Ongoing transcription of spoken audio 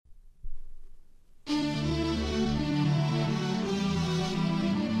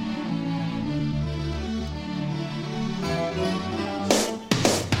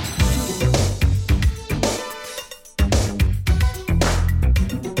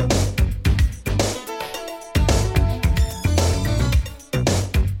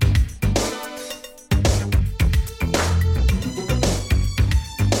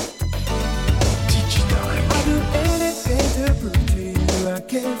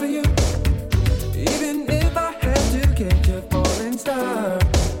for you. Even if I had to catch a falling star.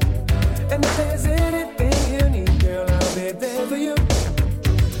 And if there's anything you need, girl, I'll be there for you.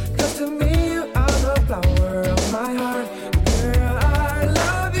 'Cause to me you are the flower of my heart. Girl, I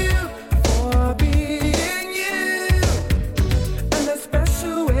love you for being you. And the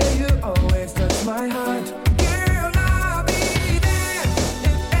special way you always touch my heart. Girl, I'll be there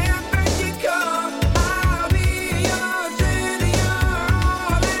if ever you call. I'll be yours till you're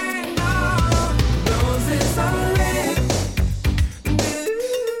all and all. Roses are red,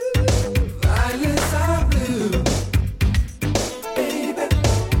 violets are blue. Baby,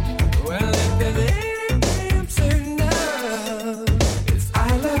 well, if there's anything I'm certain of, it's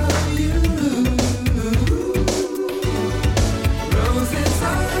I love you. Roses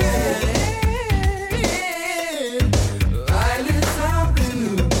are red, violets are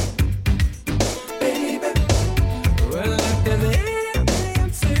blue. Baby, well, if there's anything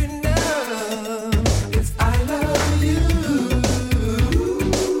I'm certain of, it's I love you.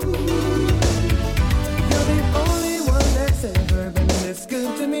 You're the only one that's ever been this good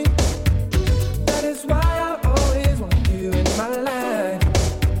to me. That is why I always want you in my life.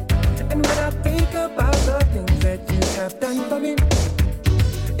 And when I think about the things that you have done for me,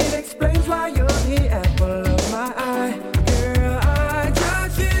 it explains why you're the apple of my eye. Girl, I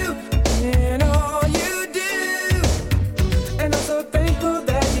judge you in all you do. And I'm so thankful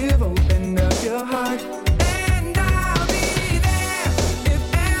that you've opened up your heart. And I'll be there if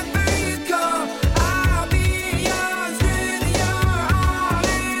ever you call. I'll be yours till you're all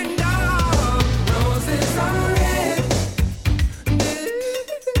and all. Roses are red,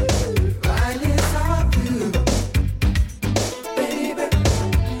 violets are blue. Baby,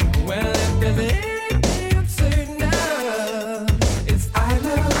 well, if there's anything I'm certain of, it's I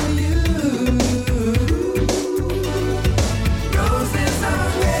love you. Roses are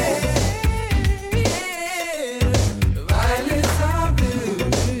red, violets are blue.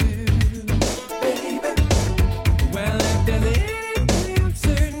 Baby, well, if there's anything I'm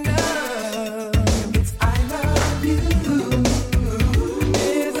certain of, it's I love you.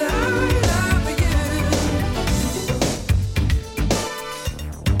 It's I love you.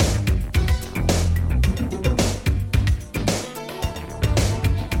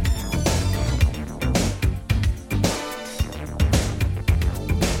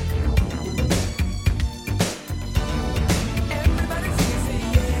 Everybody say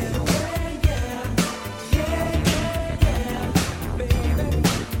yeah, yeah, yeah, baby,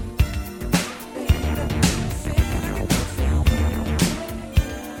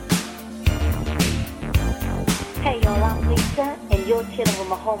 Hey y'all, I'm Lisa, and you're chilling with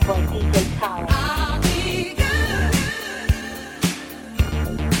my homeboy DJ Tyler. I'll be good.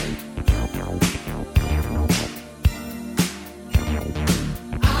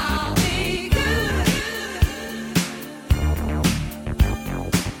 I'll be good.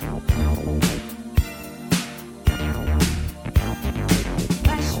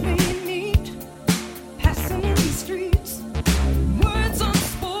 Flash me neat, passing in the streets. Words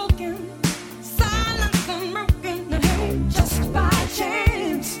unspoken, silence unbroken. Hey, just by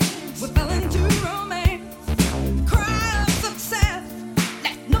chance, we fell into romance.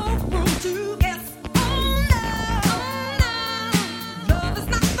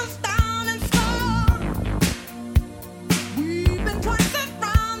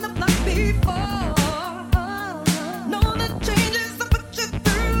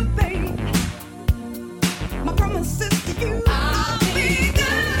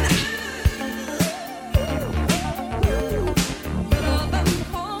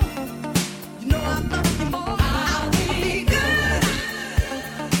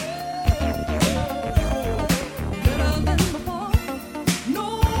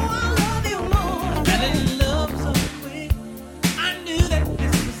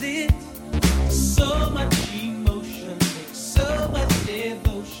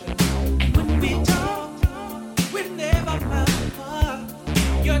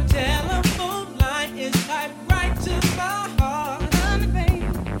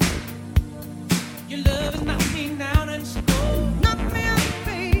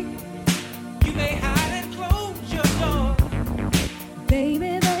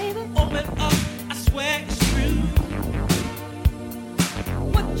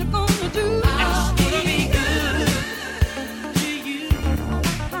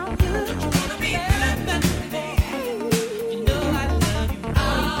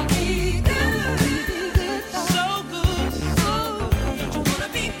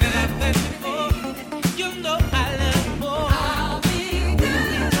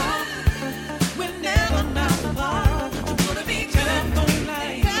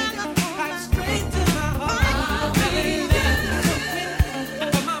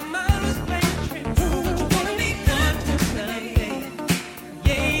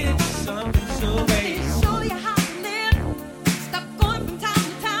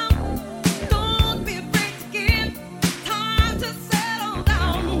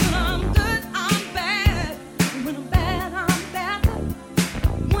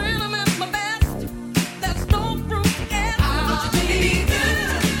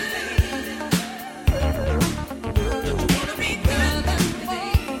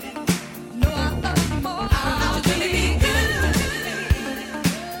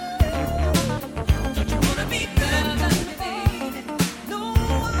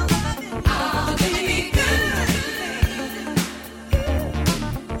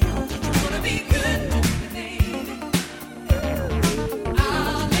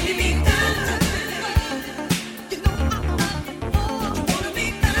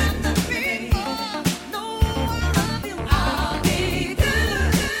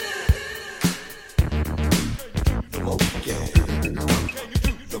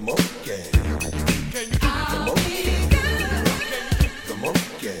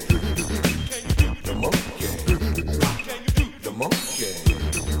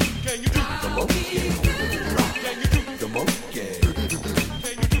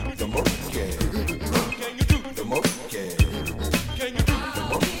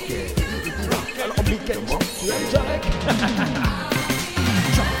 Electronic.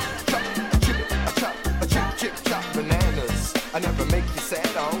 Chip, chop, bananas. I never make you sad,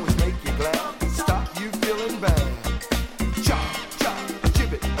 I always make you glad. Stop you feeling bad. Chop,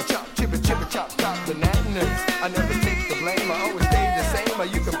 chip it, chop, bananas. I never take the blame, I always stay the same. Or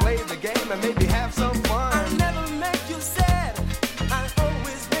you can play the game and maybe have some fun. I never make you sad, I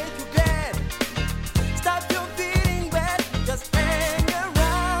always make you glad. Stop your feeling bad, just hang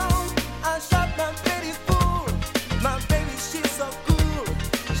around. I shot my baby fool, my baby she's so cool.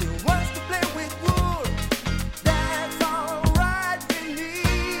 She wants to play with wool, that's alright with me,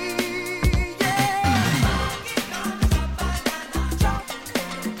 yeah. Monkey gonna chop banana chop.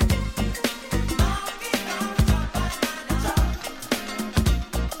 Monkey gonna chop banana chop.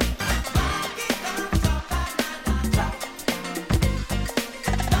 Monkey gonna chop banana chop.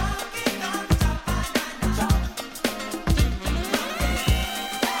 Monkey gonna chop banana chop.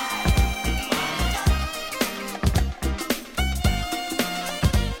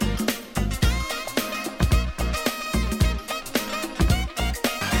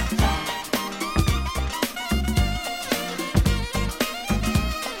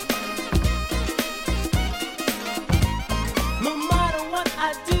 No matter what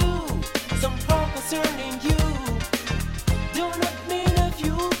I do, somehow concerning you, do not mean of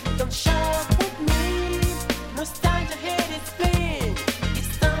you, don't show up with me. No time to hate it, plain.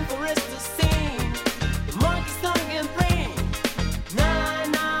 It's time for us to sing. The monkey's song and brain.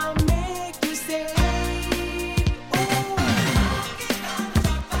 Now make you say, oh. Monkey gonna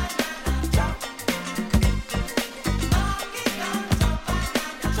chop banana chop. Monkey gonna chop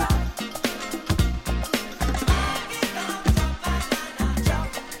banana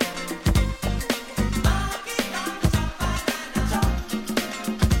chop.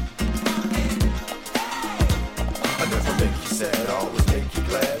 I never make you sad, I always make you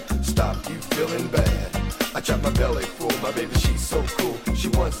glad. Stop you feeling bad. I chop my belly full, my baby she's so cool. She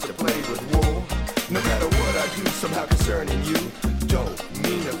wants to play with wool. No matter what I do, somehow concerning you, don't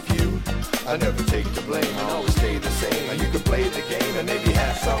mean a few. I never take the blame, I always stay the same. And you can play the game and maybe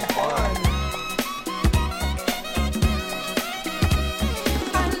have some fun.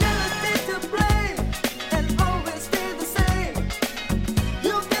 I never take the blame and always stay the same.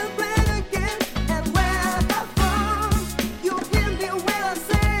 You can play the game and where I have fun. You hear me when I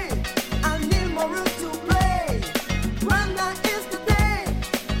say I need more room to play. Run is the day.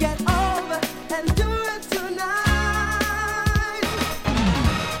 Get over and do it tonight.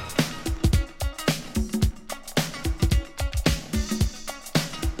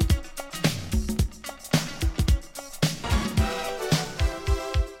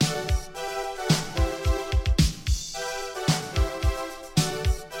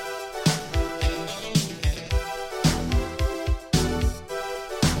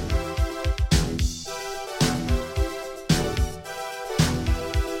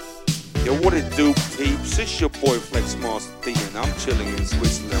 Yo, what it do, peeps? It's your boy Flex Master D, and I'm chilling in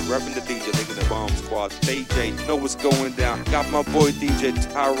Switzerland, repping the DJ, nigga the Bomb Squad. DJ, know what's going down. Got my boy DJ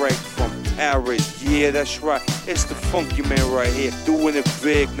Tarek from Paris. Yeah, that's right. It's the funky man right here, doing it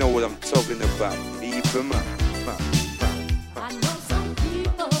big. Know what I'm talking about? Peep him up. I know some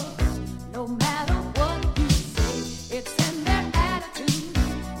people, no matter what you say, it's in their attitude.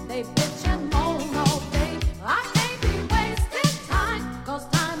 They bitch and moan all day. I can't be wasting time, 'cause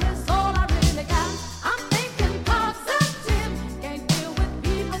time is all I really got. I'm thinking positive, can't deal with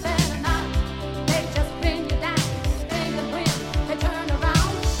people that are not. They just bring you down, fingerprint, they turn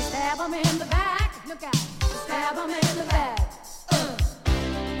around, stab 'em in the back. Look out, stab 'em in the back.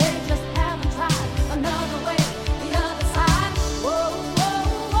 They just haven't tried another way.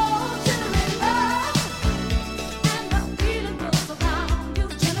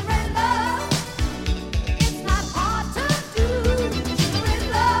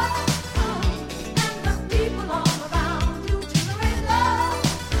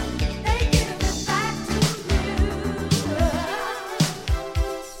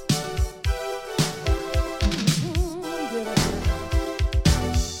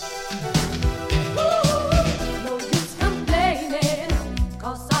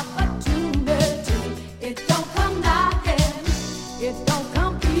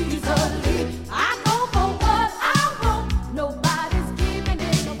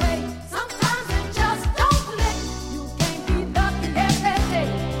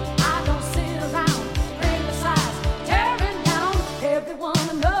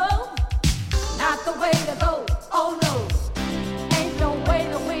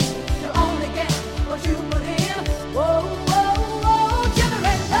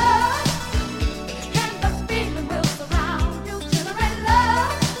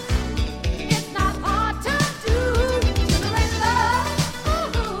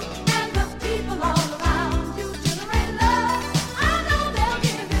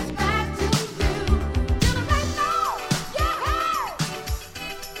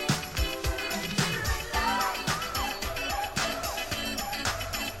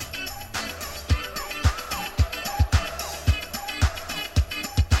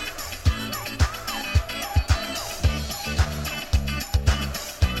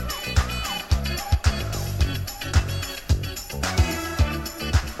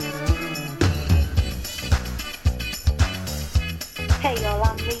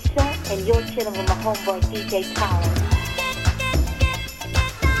 chilling with my homeboy DJ Tyler.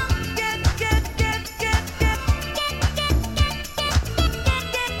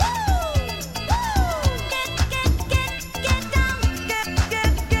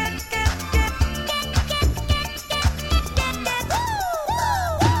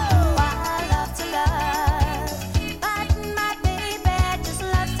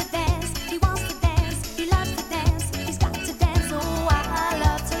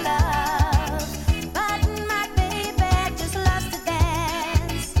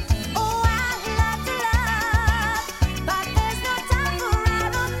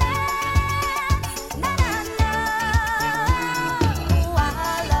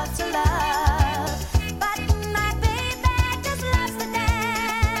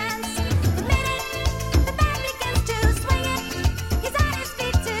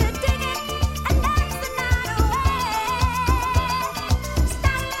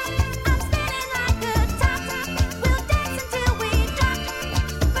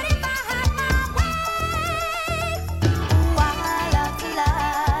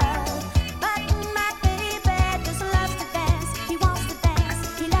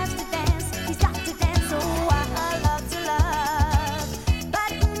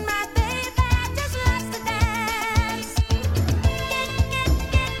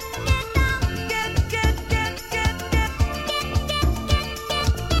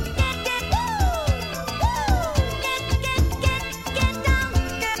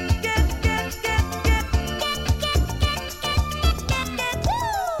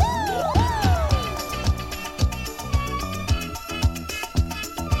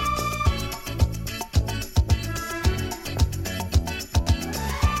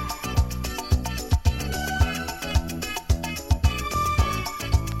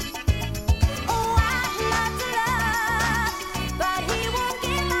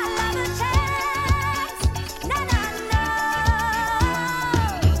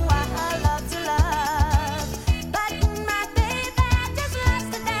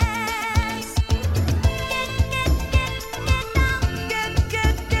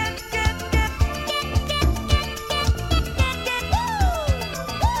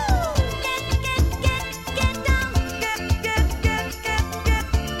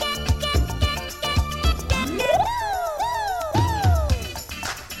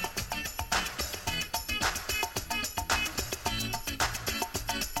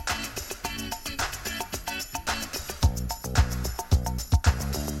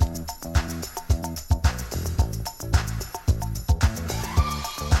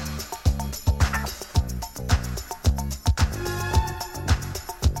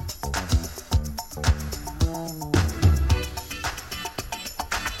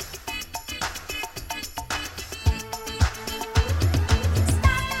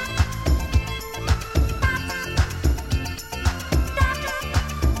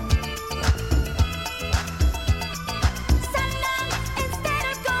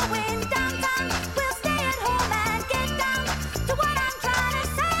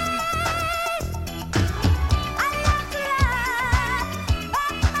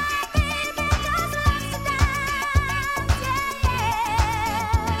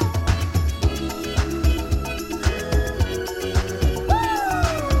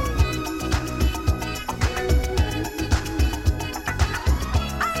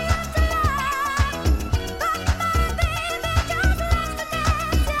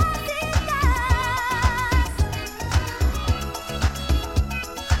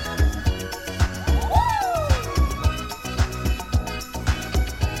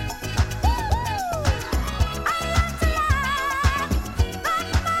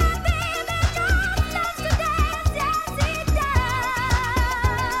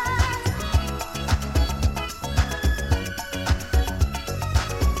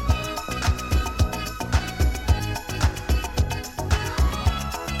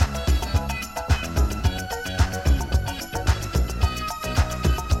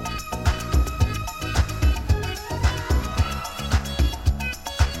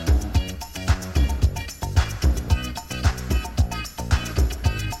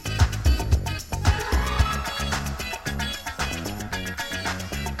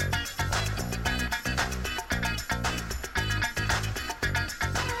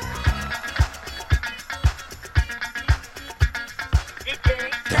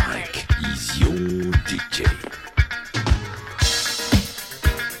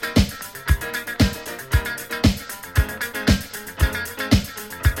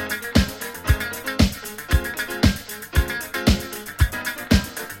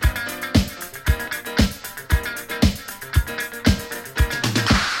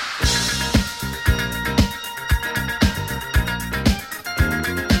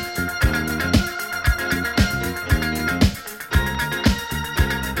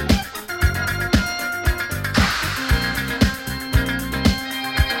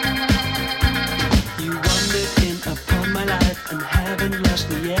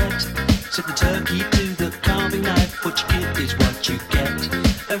 yet. Set the turkey to the carving knife. What you get is what you get.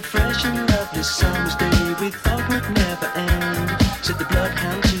 A fresh and lovely summer's day we thought would never end. Set the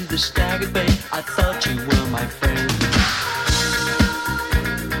bloodhound to the staggered bay. I thought you were my friend.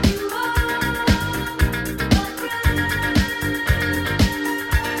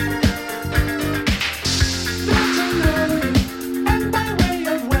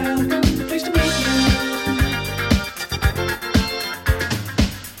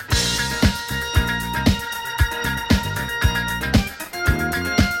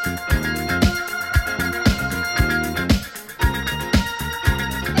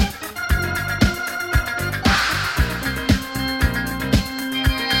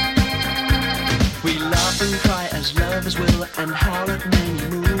 And howl at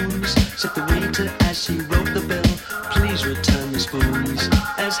many moons. Said the waiter as he wrote the bill, please return the spoons.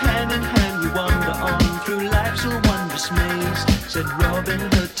 As hand in hand we wander on through life's a wondrous maze. Said Robin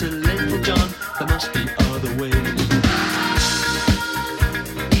Hood to Little John, there must be other ways.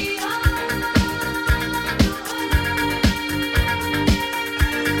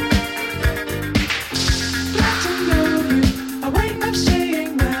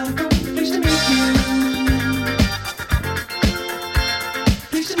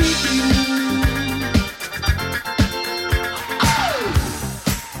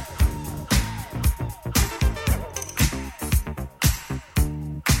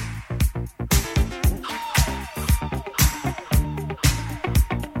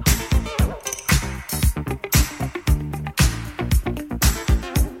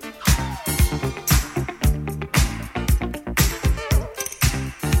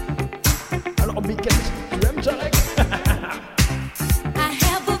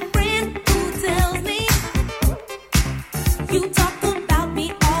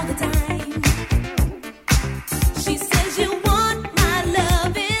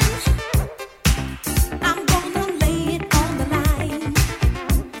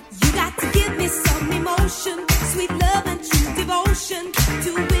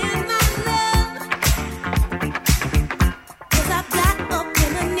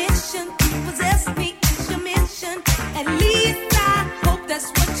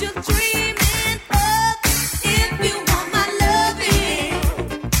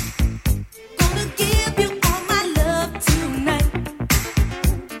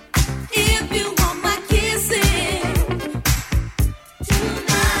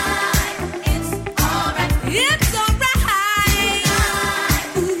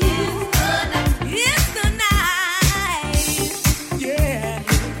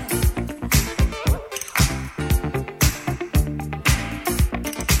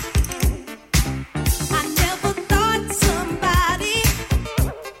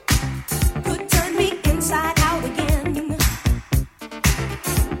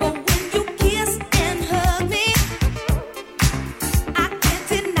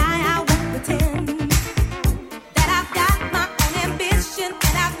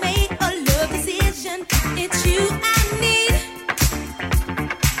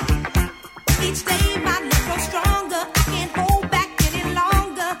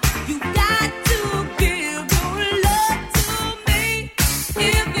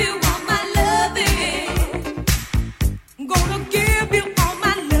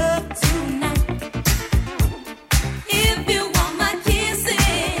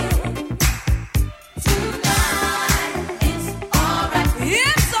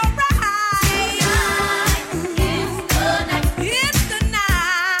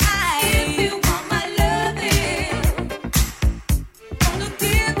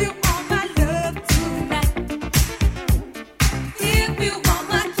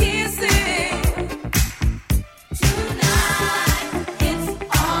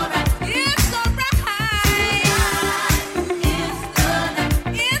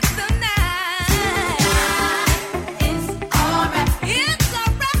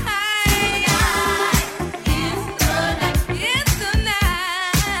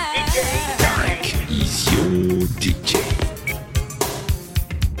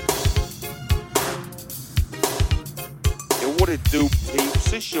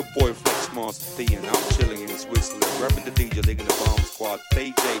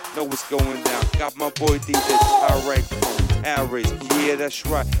 That's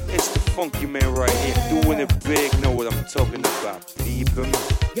right, it's the funky man right here, doing it big, know what I'm talking about, people.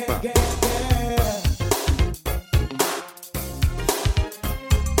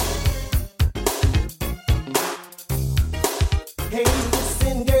 Hey,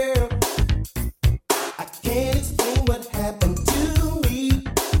 listen, girl, I can't explain what happened to me.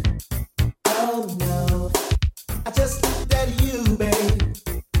 Oh no, I just looked at you, babe.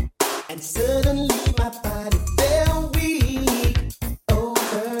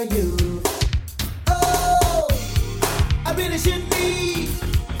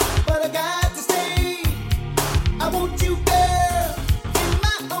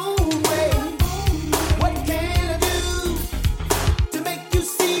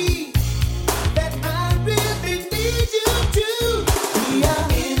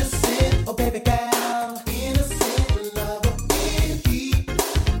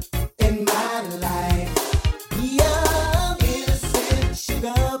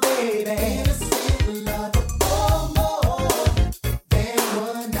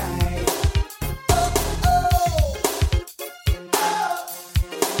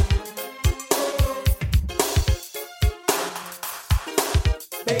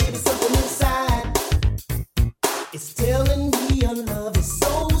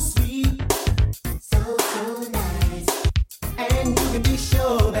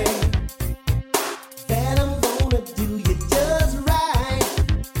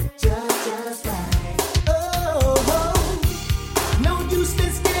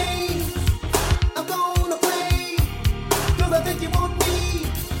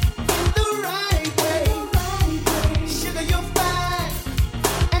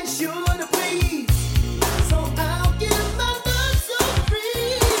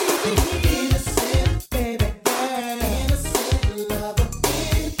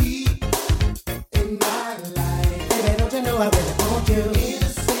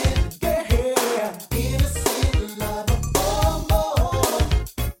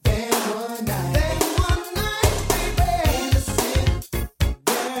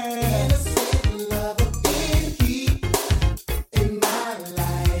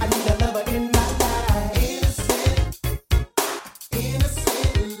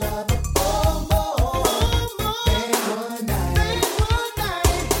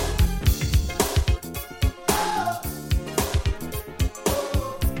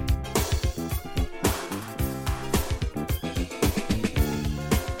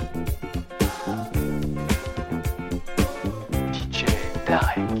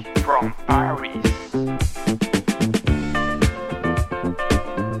 From Paris.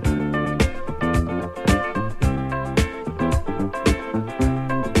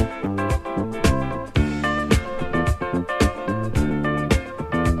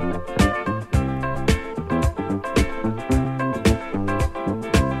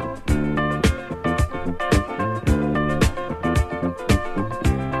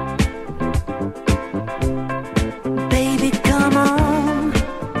 Baby, come on.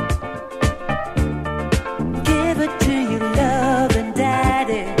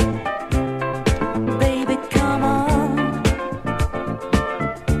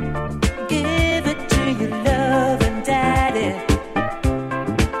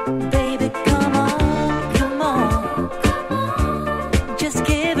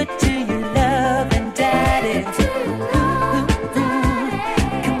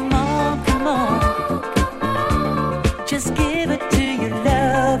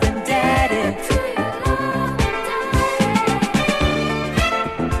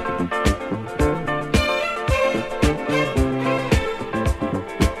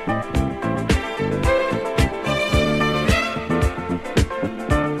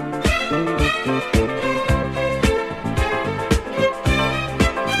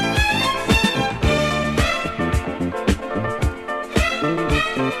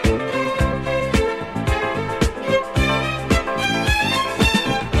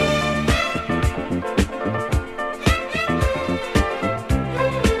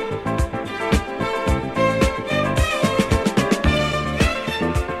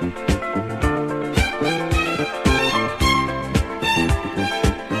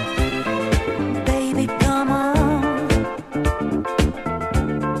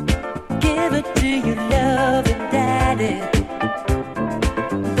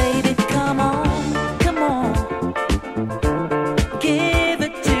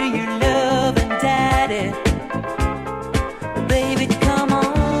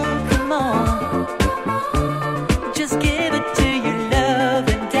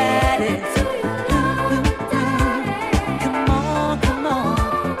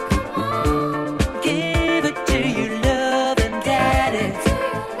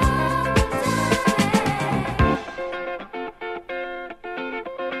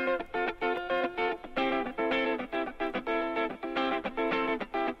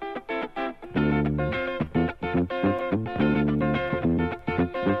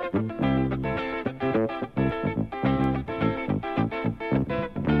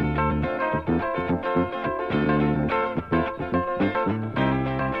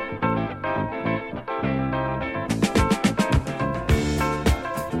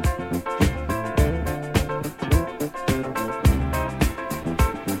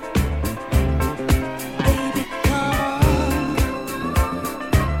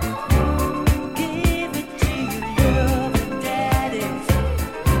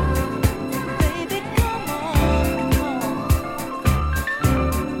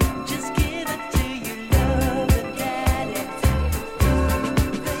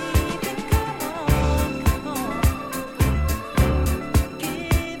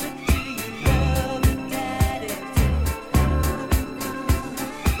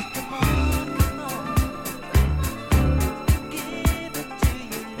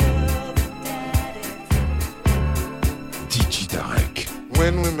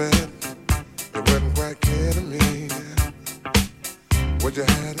 When we met, it wasn't quite clear to me what you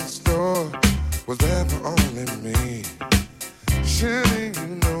had in store was there for only me. Surely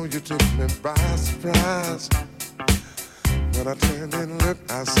you know you took me by surprise. When I turned and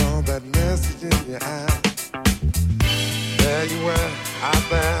looked, I saw that message in your eye. There you were, out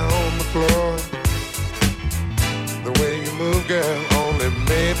there on the floor. The way you move, girl, only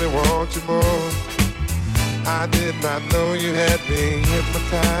made me want you more. I did not know you had me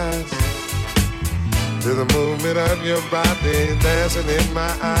hypnotized to the movement of your body dancing in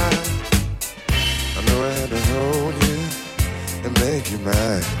my eyes. I know I had to hold you and make you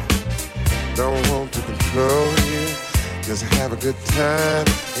mine. Don't want to control you, Just have a good time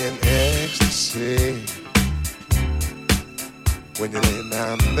in ecstasy. When you lay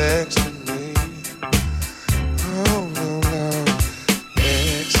down next to me, oh Lord,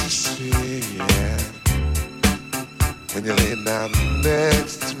 ecstasy, yeah. When you lay down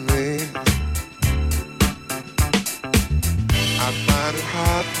next to me, I find it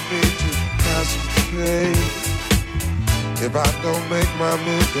hard for me to concentrate. If I don't make my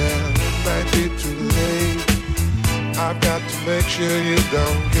move, girl, it might be too late. I've got to make sure you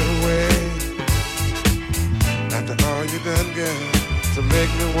don't get away. After all you done, girl, to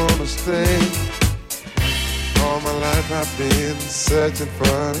make me wanna stay. All my life I've been searching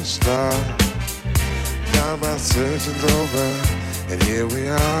for a star. Now my searching's over, and here we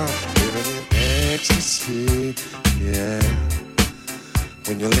are, living in ecstasy, yeah.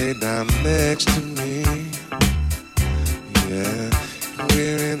 When you lay down next to me, yeah,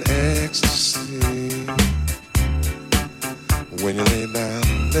 we're in ecstasy. When you lay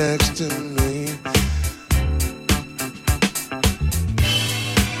down next to me,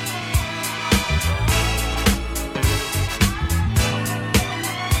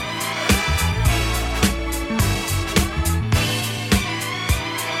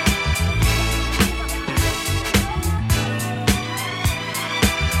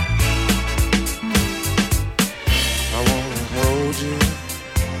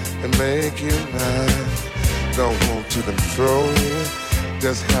 make you mine. Don't want to control you.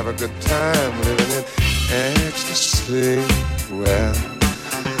 Just have a good time living in ecstasy. Well,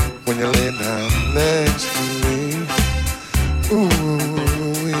 when you lay down next to me,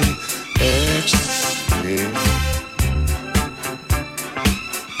 ooh, ecstasy.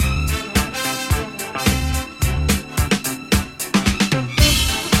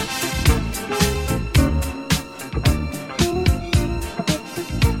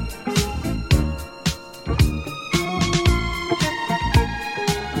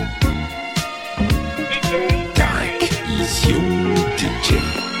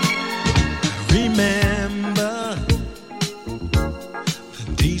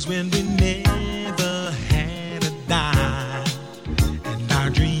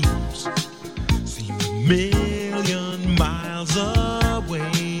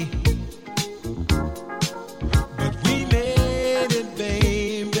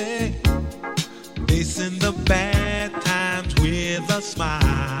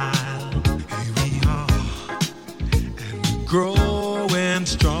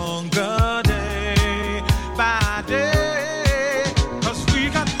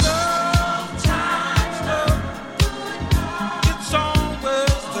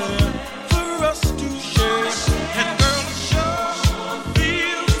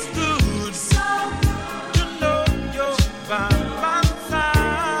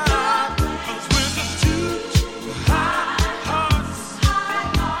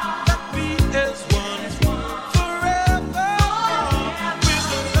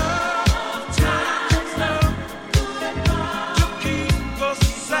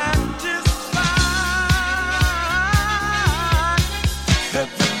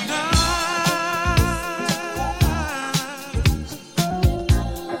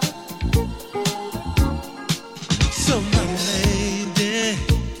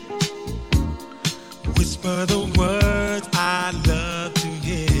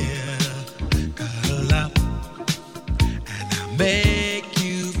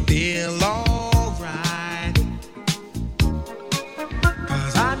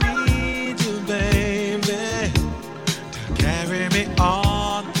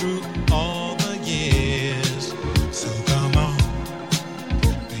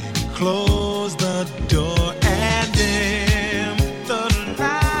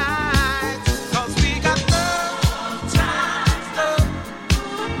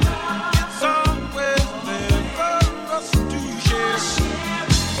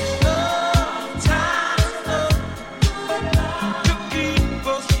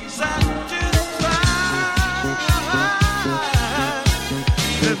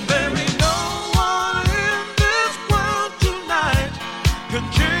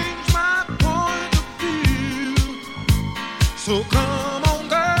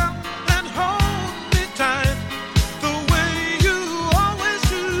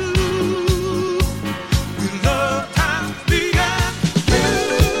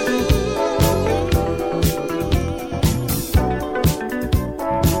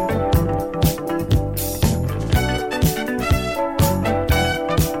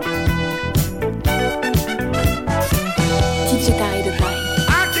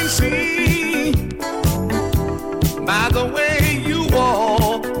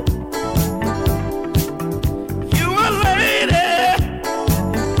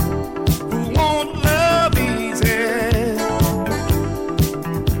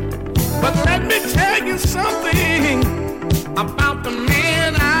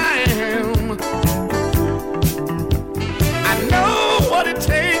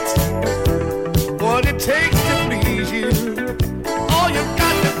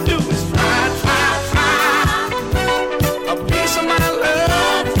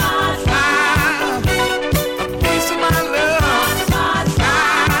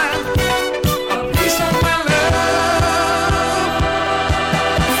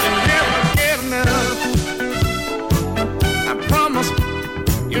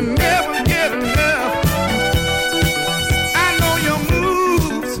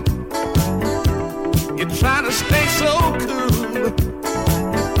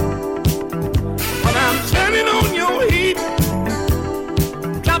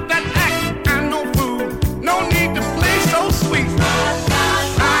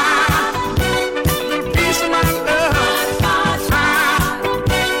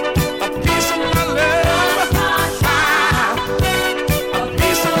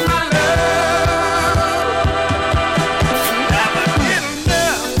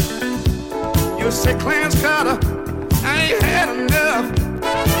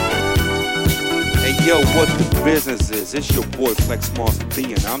 what the business is. It's your boy Flex Master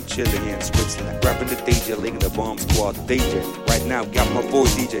D, and I'm chilling here in Switzerland, rapping the DJ, leading the Bomb Squad DJ. Right now, got my boy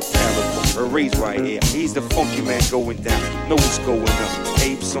DJ Tarek from Paris right here. He's the funky man going down. Know what's going on.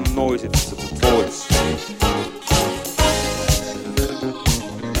 Ape some noise if it's a voice.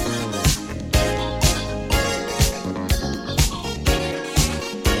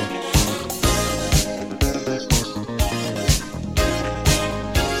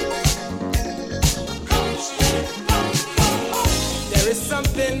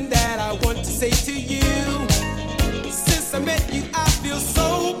 Something that I want to say to you. Since I met you, I feel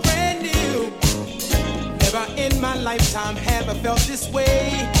so brand new. Never in my lifetime have I felt this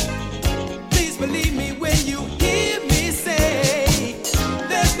way. Please believe me when you hear me say,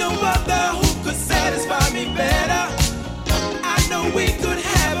 there's no other who could satisfy me better. I know we could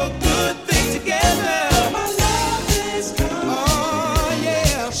have a good thing together. My love is coming. Oh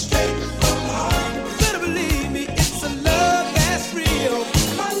yeah, straight from the heart. Better believe me, it's a love that's real.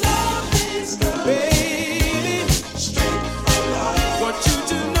 My love is coming, baby, straight from the heart. Want you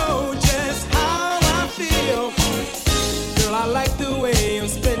to know just how I feel. Girl, I like the way I'm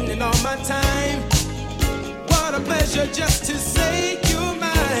spending all my time. What a pleasure.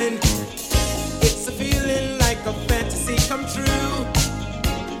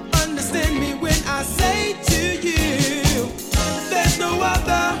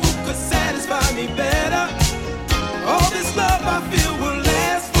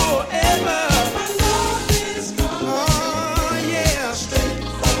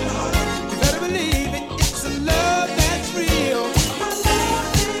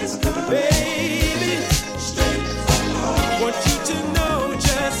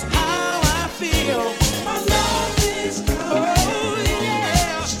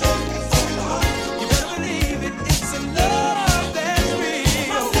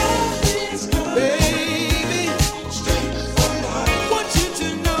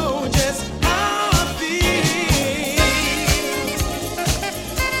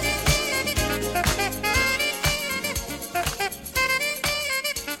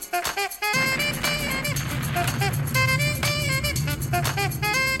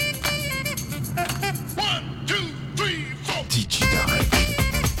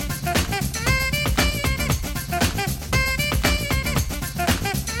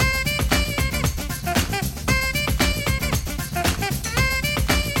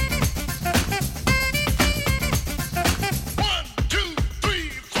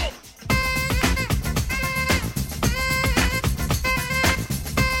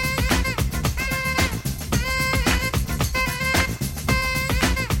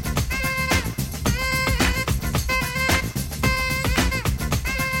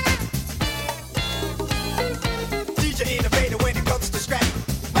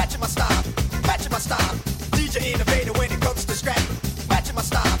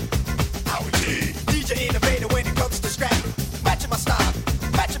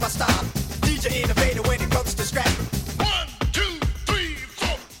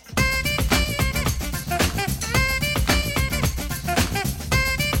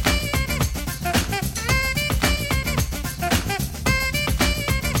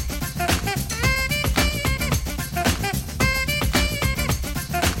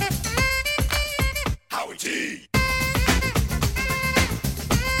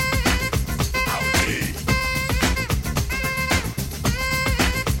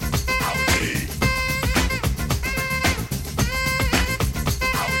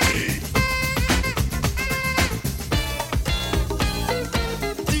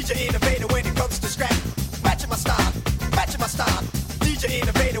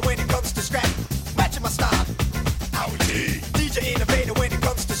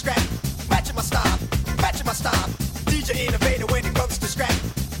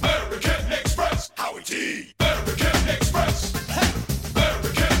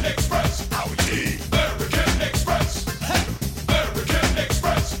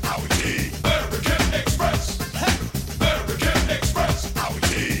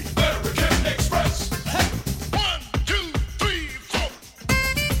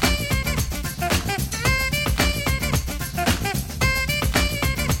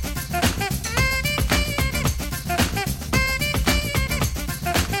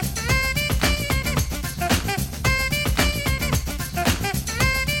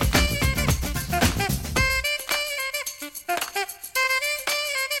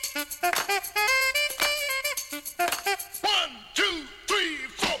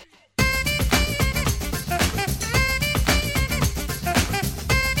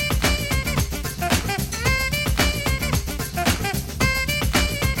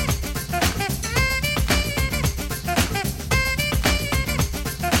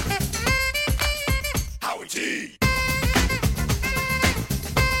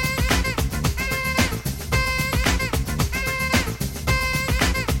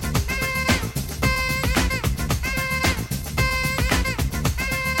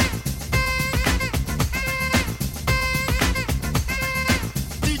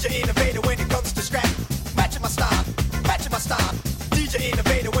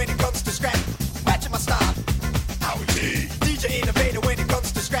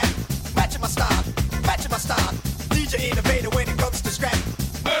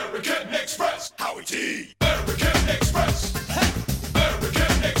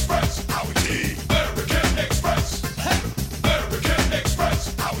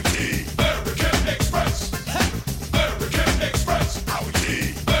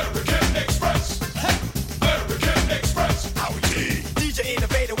 DJ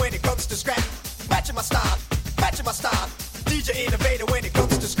innovator when it comes to scrap. Matching my style, matching my style. DJ innovator when it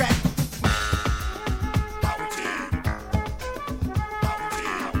comes to scrap.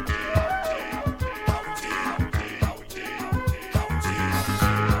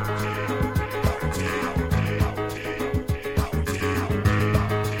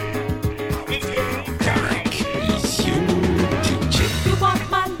 You want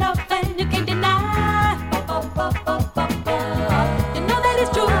my love and you can't deny. You know that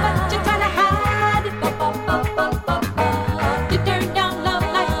it's true, but you're trying to hide. You turn down love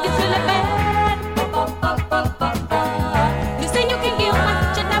like it's really bad. You say you can give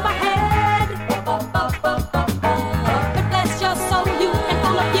what you never had. But bless your soul, you and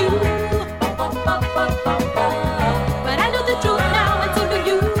all of you. But I know the truth now, and so do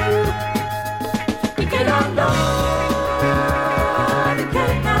you. We cannot love.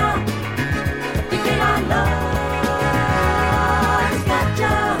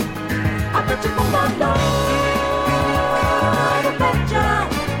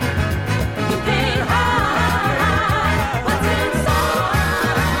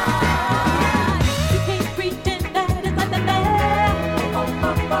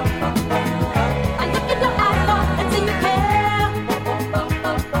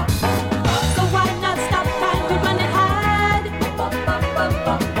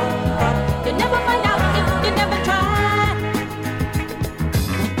 You never find out if you never try.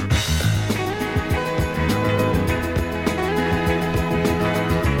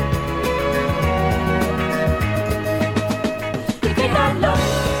 You cannot love,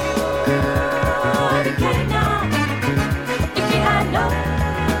 you cannot. You cannot love,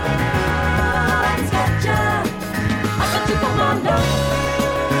 it's got ya. I bet you come on, love,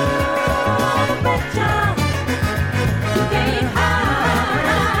 I bet ya. You can't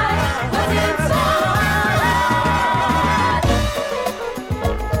hide what's inside.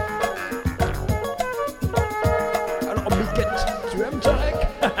 An obligate drum track.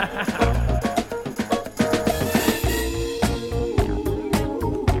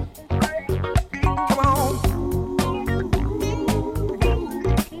 Come on.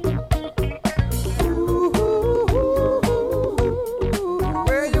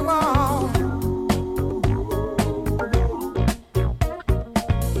 Where you are?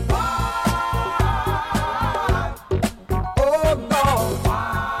 Oh Lord.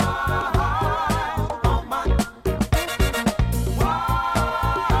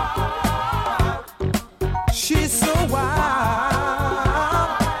 She's so wild.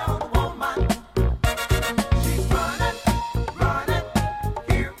 She's running,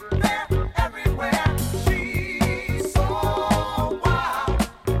 here, there, everywhere. She's so wild.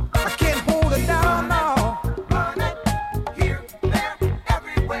 I can't hold her down now. Running, here, there,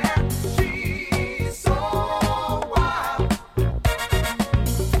 everywhere. She's so wild.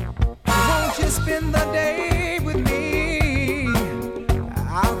 Won't you spend the day with me?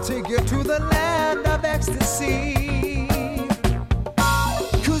 I'll take you to the land of ecstasy.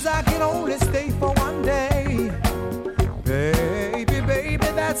 'Cause I can only stay for one day. Baby, baby,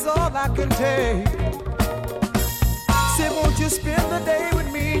 that's all I can take. Say, won't you spend the day with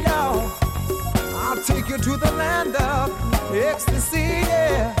me, y'all? I'll take you to the land of ecstasy,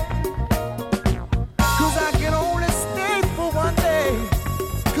 yeah. 'Cause I can only stay for one day.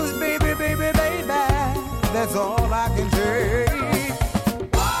 'Cause baby, baby, baby, that's all I can take.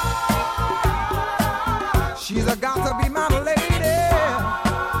 She's a got to be my lady.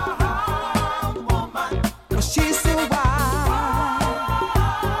 She's so wild.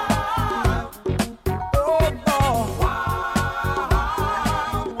 Oh Lord.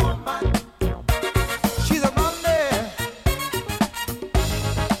 She's a runner.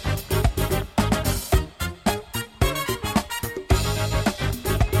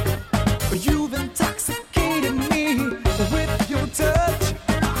 You've intoxicated me with your touch.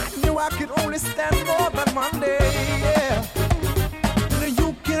 I knew I could only stand more than one day, yeah. You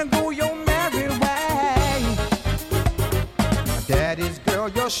can go your merry way. Daddy's girl,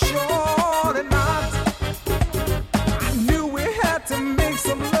 you're surely not. I knew we had to make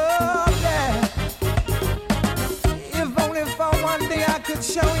some love, yeah. If only for one day I could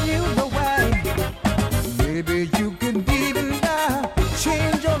show you the way. Maybe you could even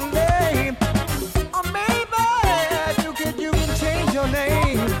change your name. Or maybe you can change your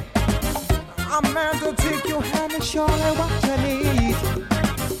name. I'm meant to take your hand and show you what you need.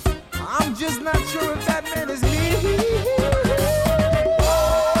 I'm just not sure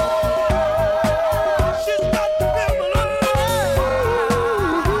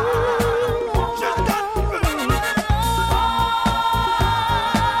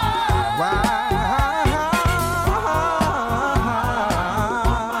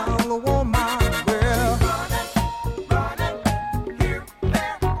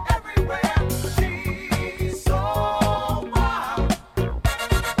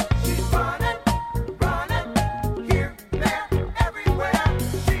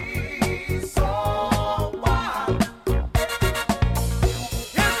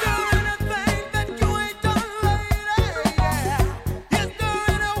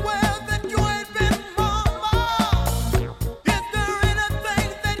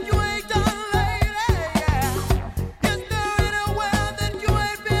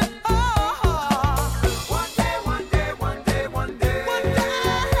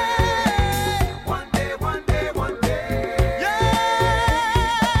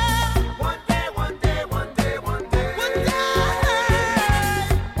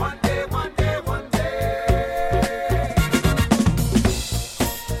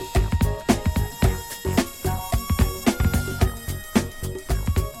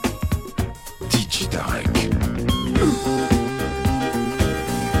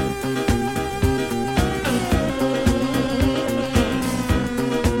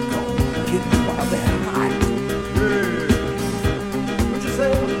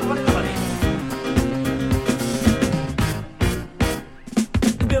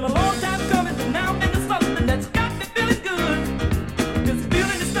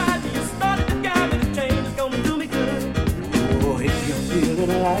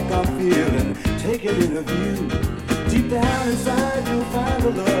take it in a view. Deep down inside you'll find the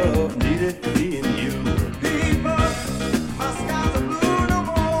love needed to be in you.